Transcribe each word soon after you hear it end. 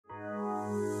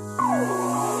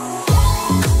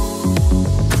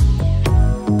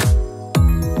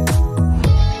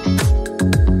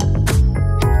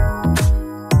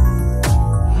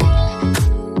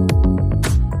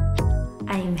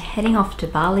Heading off to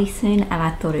Bali soon, and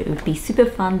I thought it would be super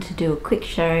fun to do a quick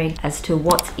showing as to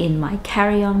what's in my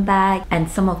carry-on bag and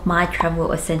some of my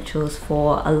travel essentials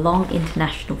for a long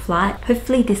international flight.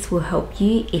 Hopefully this will help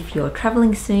you if you're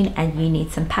traveling soon and you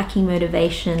need some packing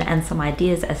motivation and some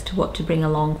ideas as to what to bring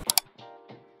along.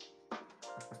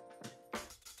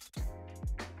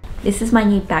 This is my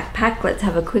new backpack. Let's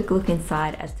have a quick look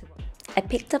inside as to I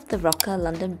picked up the ROKA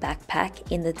London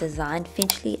backpack in the design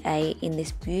Finchley A in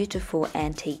this beautiful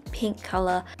antique pink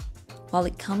colour. While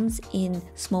it comes in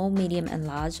small, medium and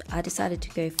large, I decided to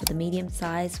go for the medium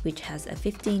size, which has a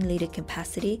 15 litre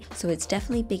capacity, so it's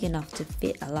definitely big enough to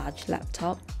fit a large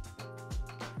laptop.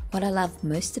 What I love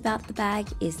most about the bag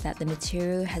is that the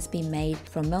material has been made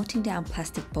from melting down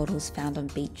plastic bottles found on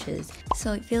beaches,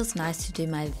 so it feels nice to do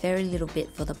my very little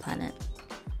bit for the planet.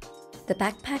 The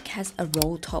backpack has a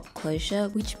roll top closure,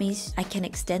 which means I can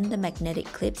extend the magnetic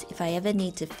clips if I ever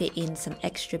need to fit in some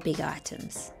extra big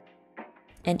items.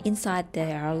 And inside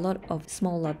there are a lot of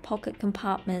smaller pocket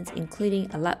compartments, including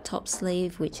a laptop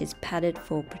sleeve which is padded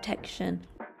for protection.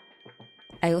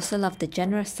 I also love the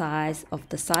generous size of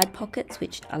the side pockets,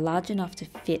 which are large enough to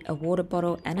fit a water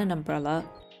bottle and an umbrella.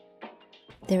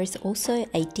 There is also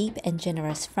a deep and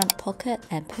generous front pocket,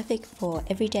 and perfect for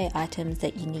everyday items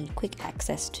that you need quick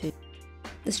access to.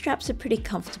 The straps are pretty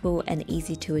comfortable and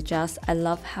easy to adjust. I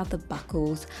love how the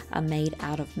buckles are made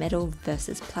out of metal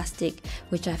versus plastic,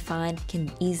 which I find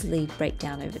can easily break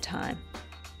down over time.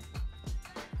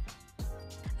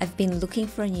 I've been looking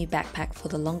for a new backpack for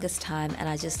the longest time, and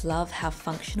I just love how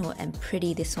functional and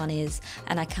pretty this one is,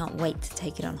 and I can't wait to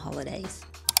take it on holidays.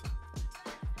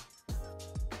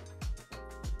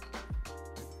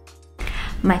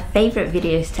 My favorite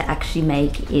videos to actually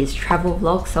make is travel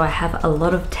vlogs, so I have a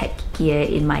lot of tech gear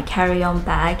in my carry-on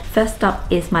bag. First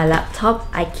up is my laptop.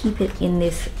 I keep it in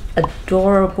this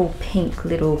adorable pink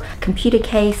little computer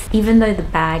case. Even though the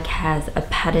bag has a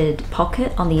padded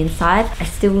pocket on the inside, I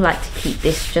still like to keep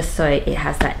this just so it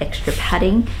has that extra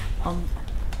padding.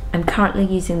 I'm currently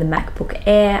using the MacBook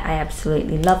Air. I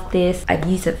absolutely love this. I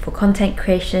use it for content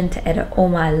creation to edit all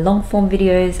my long form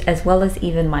videos as well as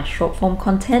even my short form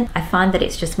content. I find that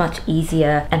it's just much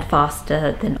easier and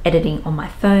faster than editing on my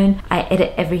phone. I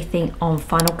edit everything on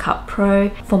Final Cut Pro.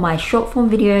 For my short form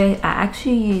video, I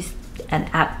actually use an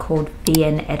app called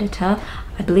VN Editor.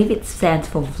 I believe it stands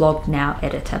for Vlog Now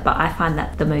Editor, but I find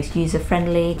that the most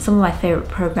user-friendly. Some of my favorite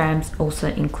programs also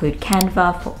include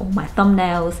Canva for all my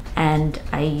thumbnails, and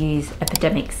I use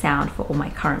Epidemic Sound for all my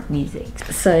current music.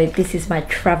 So this is my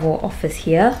travel office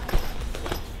here.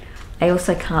 I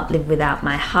also can't live without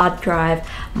my hard drive.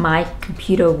 My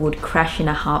computer would crash in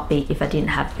a heartbeat if I didn't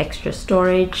have extra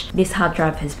storage. This hard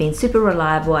drive has been super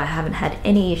reliable. I haven't had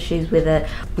any issues with it,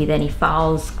 with any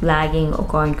files lagging or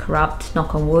going corrupt,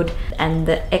 knock on wood. And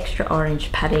the extra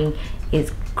orange padding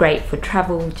is great for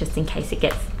travel, just in case it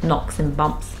gets knocks and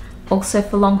bumps. Also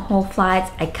for long haul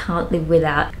flights, I can't live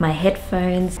without my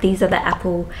headphones. These are the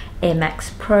Apple Air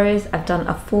Max Pros. I've done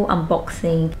a full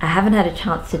unboxing. I haven't had a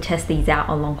chance to test these out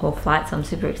on long haul flights, so I'm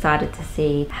super excited to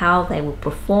see how they will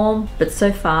perform. But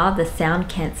so far, the sound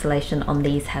cancellation on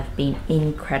these have been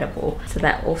incredible. So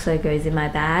that also goes in my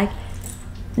bag.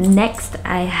 Next,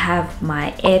 I have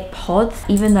my AirPods.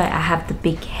 Even though I have the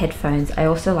big headphones, I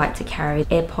also like to carry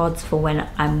AirPods for when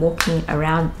I'm walking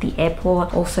around the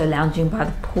airport, also lounging by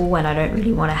the pool when I don't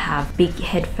really want to have big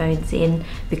headphones in,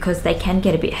 because they can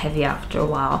get a bit heavy after a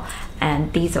while,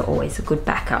 and these are always a good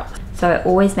backup. So I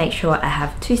always make sure I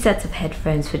have 2 sets of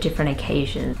headphones for different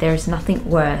occasions. There is nothing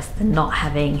worse than not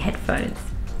having headphones.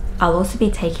 I'll also be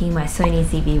taking my Sony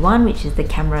ZV1, which is the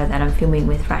camera that I'm filming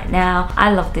with right now.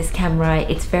 I love this camera.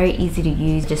 It's very easy to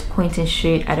use, just point and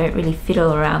shoot. I don't really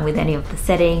fiddle around with any of the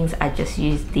settings. I just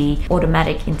use the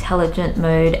automatic intelligent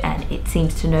mode and it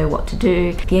seems to know what to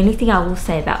do. The only thing I will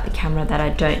say about the camera that I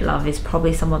don't love is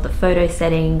probably some of the photo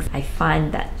settings. I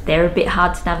find that they're a bit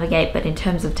hard to navigate, but in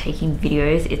terms of taking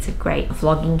videos, it's a great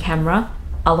vlogging camera.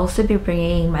 I'll also be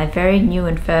bringing my very new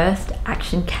and first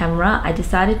action camera. I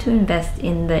decided to invest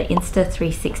in the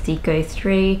Insta360 Go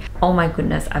 3. Oh my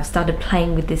goodness, I've started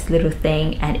playing with this little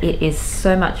thing and it is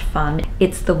so much fun.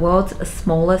 It's the world's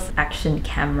smallest action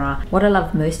camera. What I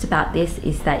love most about this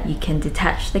is that you can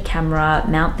detach the camera,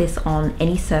 mount this on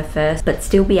any surface, but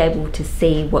still be able to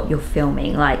see what you're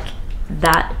filming. Like,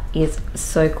 that is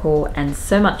so cool and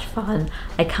so much fun.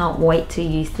 I can't wait to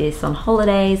use this on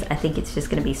holidays. I think it's just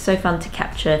going to be so fun to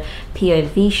capture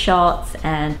POV shots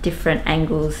and different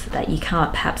angles that you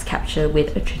can't perhaps capture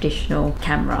with a traditional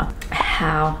camera.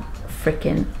 How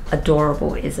freaking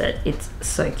adorable is it? It's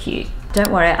so cute.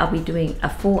 Don't worry, I'll be doing a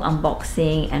full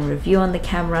unboxing and review on the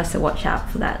camera, so watch out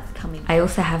for that coming. I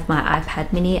also have my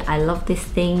iPad mini. I love this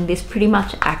thing. This pretty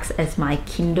much acts as my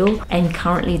Kindle. I'm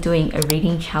currently doing a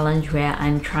reading challenge where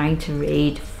I'm trying to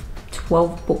read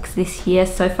 12 books this year.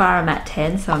 So far I'm at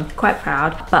 10, so I'm quite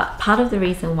proud. But part of the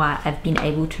reason why I've been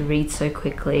able to read so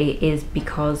quickly is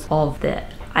because of the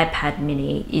iPad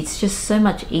mini. It's just so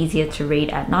much easier to read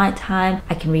at night time.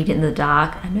 I can read in the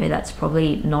dark. I know that's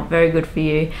probably not very good for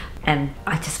you, and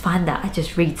I just find that I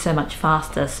just read so much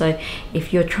faster. So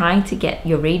if you're trying to get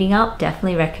your reading up,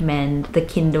 definitely recommend the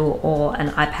Kindle or an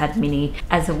iPad mini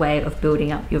as a way of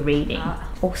building up your reading.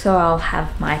 Also, I'll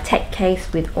have my tech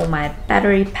case with all my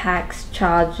battery packs,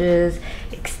 chargers,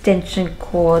 extension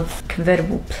cords,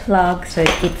 convertible plugs. So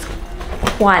it's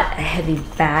quite a heavy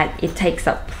bag. It takes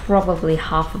up probably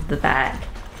half of the bag.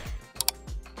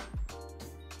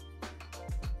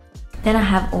 Then I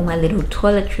have all my little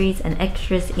toiletries and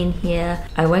extras in here.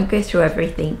 I won't go through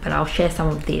everything, but I'll share some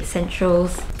of the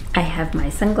essentials. I have my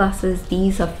sunglasses.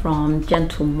 These are from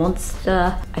Gentle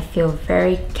Monster. I feel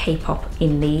very K-pop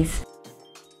in these.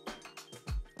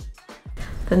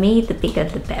 For me, the bigger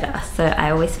the better. So I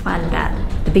always find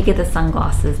that the bigger the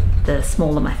sunglasses, the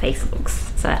smaller my face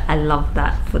looks. So I love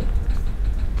that for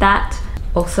that.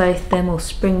 Also, thermal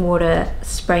spring water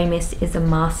spray mist is a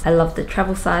must. I love the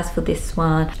travel size for this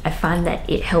one. I find that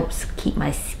it helps keep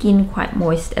my skin quite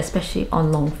moist, especially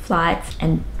on long flights,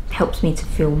 and helps me to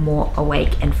feel more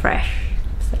awake and fresh.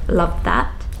 So love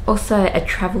that. Also, a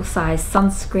travel size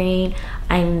sunscreen.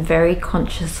 I'm very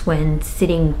conscious when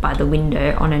sitting by the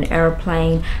window on an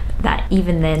aeroplane that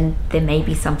even then there may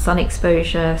be some sun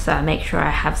exposure, so I make sure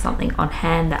I have something on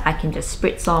hand that I can just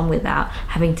spritz on without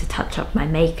having to touch up my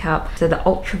makeup. So the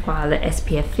ultraviolet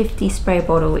SPF 50 spray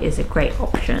bottle is a great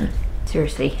option.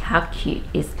 Seriously, how cute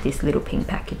is this little pink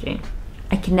packaging?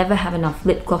 I can never have enough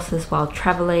lip glosses while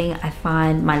traveling. I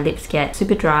find my lips get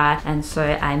super dry, and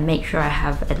so I make sure I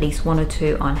have at least 1 or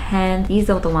 2 on hand. These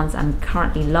are the ones I'm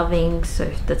currently loving.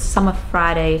 So the Summer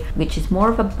Friday, which is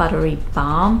more of a buttery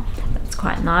balm. That's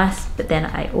quite nice. But then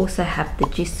I also have the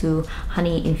Jisoo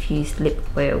honey infused lip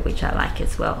oil, which I like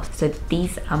as well. So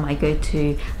these are my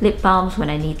go-to lip balms when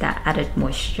I need that added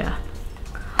moisture.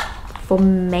 For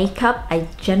makeup, I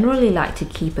generally like to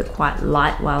keep it quite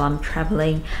light while I'm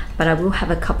traveling, but I will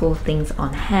have a couple of things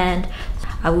on hand.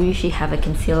 I will usually have a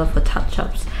concealer for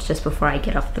touch-ups just before I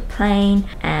get off the plane,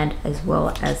 and as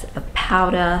well as a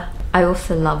powder. I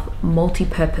also love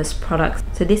multi-purpose products.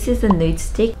 So this is a nude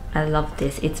stick. I love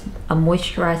this. It's a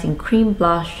moisturizing cream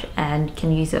blush and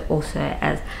can use it also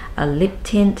as a lip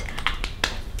tint.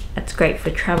 That's great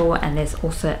for travel, and there's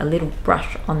also a little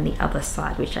brush on the other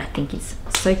side, which I think is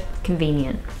so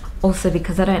convenient. Also,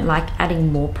 because I don't like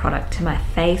adding more product to my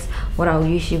face, what I'll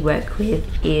usually work with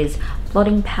is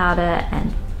blotting powder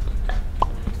and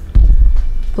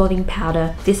blotting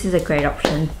powder. This is a great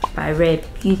option by Rare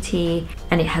Beauty,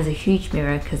 and it has a huge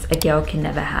mirror because a girl can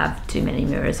never have too many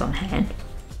mirrors on hand.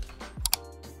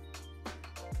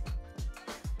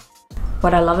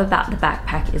 What I love about the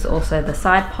backpack is also the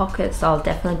side pockets, so I'll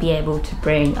definitely be able to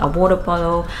bring a water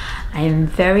bottle. I'm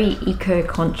very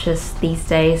eco-conscious these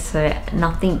days, so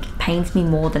nothing pains me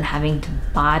more than having to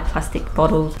buy plastic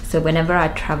bottles. So whenever I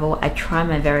travel, I try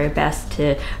my very best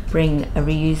to bring a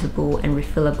reusable and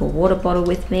refillable water bottle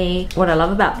with me. What I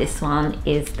love about this one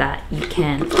is that you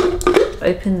can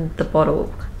open the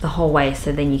bottle the whole way,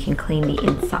 so then you can clean the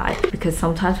inside, because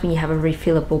sometimes when you have a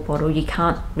refillable bottle you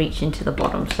can't reach into the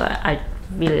bottom. So I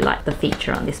really like the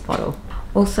feature on this bottle.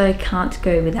 Also, can't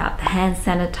go without the hand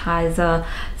sanitizer.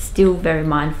 Still very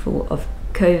mindful of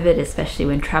COVID, especially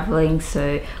when traveling,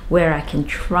 so where I can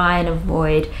try and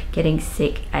avoid getting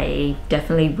sick, I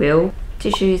definitely will.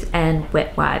 Tissues and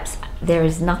wet wipes. There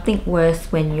is nothing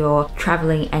worse when you're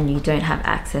traveling and you don't have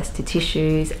access to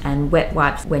tissues and wet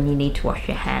wipes when you need to wash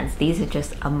your hands. These are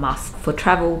just a must for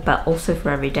travel, but also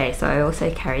for every day. So I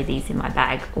also carry these in my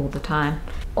bag all the time.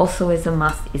 Also as a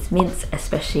must is mints,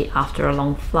 especially after a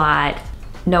long flight.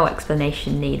 No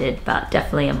explanation needed, but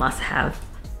definitely a must have.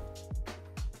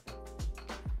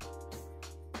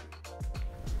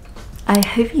 I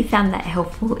hope you found that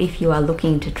helpful if you are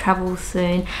looking to travel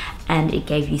soon and it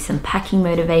gave you some packing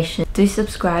motivation. Do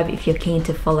subscribe if you're keen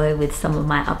to follow with some of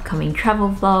my upcoming travel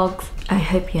vlogs. I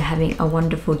hope you're having a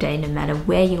wonderful day no matter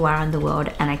where you are in the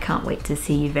world, and I can't wait to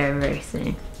see you very, very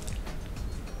soon.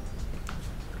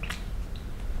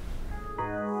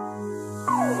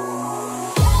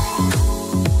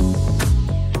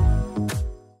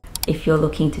 you're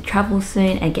looking to travel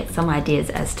soon and get some ideas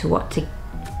as to what to.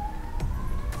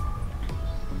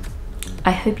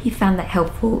 I hope you found that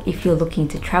helpful if you're looking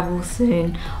to travel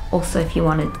soon. Also, if you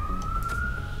want to